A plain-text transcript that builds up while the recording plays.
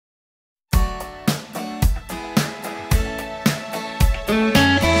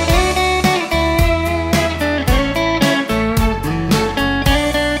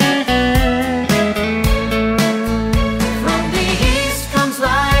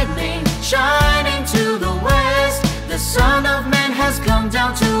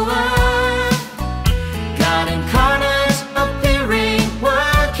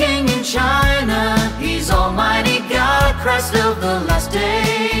Christ of the last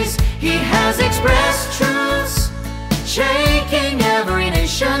days. He has expressed truths, shaking every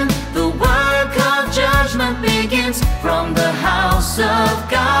nation. The work of judgment begins from the house of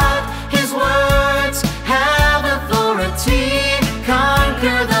God. His words have authority,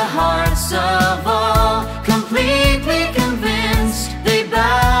 conquer the hearts of all. Completely convinced, they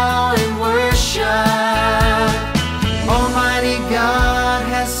bow in worship. Almighty God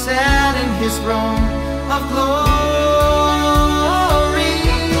has sat in His throne of glory.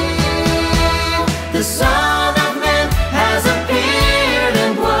 The Son of Man has appeared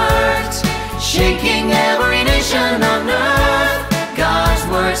and worked, shaking every nation on earth. God's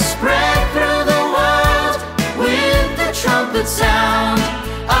word spread through the world with the trumpet sound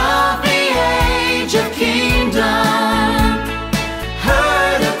of the age of kingdom,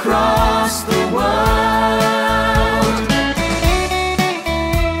 heard across the world.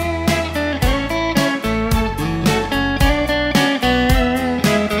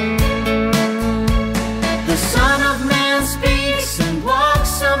 The Son of Man speaks and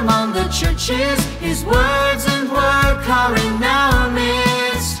walks among the churches. His words and work are in our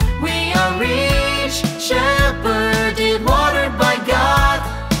midst. We are rich, shepherded, watered by God.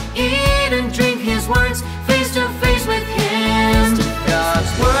 Eat and drink His words, face to face with Him.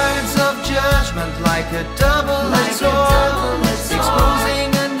 God's words of judgment like a double-edged sword,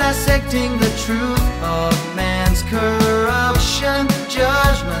 exposing and dissecting the truth of man's corruption.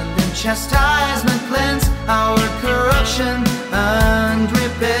 Judgment and chastisement cleanse our corruption and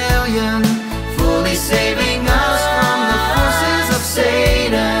rebellion, fully saving us from the forces of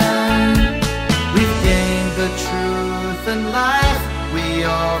Satan. We've gained the truth and life, we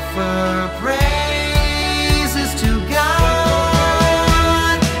offer praises to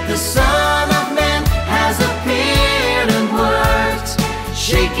God. The Son of Man has appeared and worked,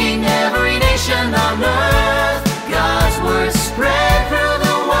 shaking every nation on earth. God's word spread through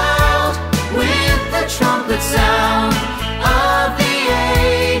the world with the trumpet sound of the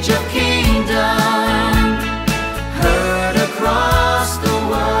age of kingdom, heard across the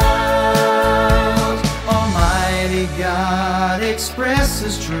world. Almighty God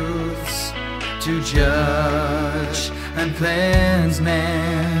expresses truths to judge and cleanse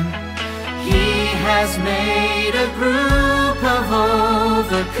man. He has made a group of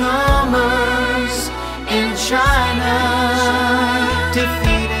overcomers in China,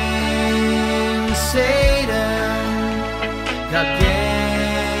 defeating Satan. God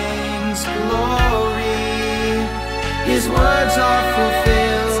gains glory. His words are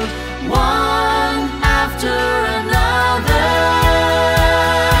fulfilled, one after another.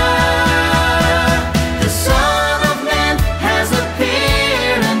 The Son of Man has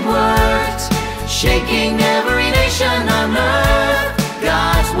appeared and worked, shaking every nation on earth.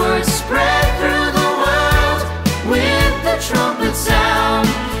 God's word spread through the world with the trumpet sound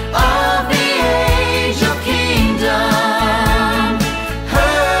of the age of kingdom,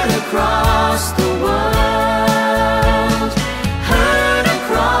 heard across the world, heard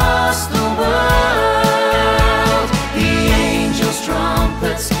across the world. The angels'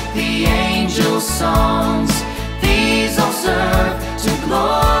 trumpets, the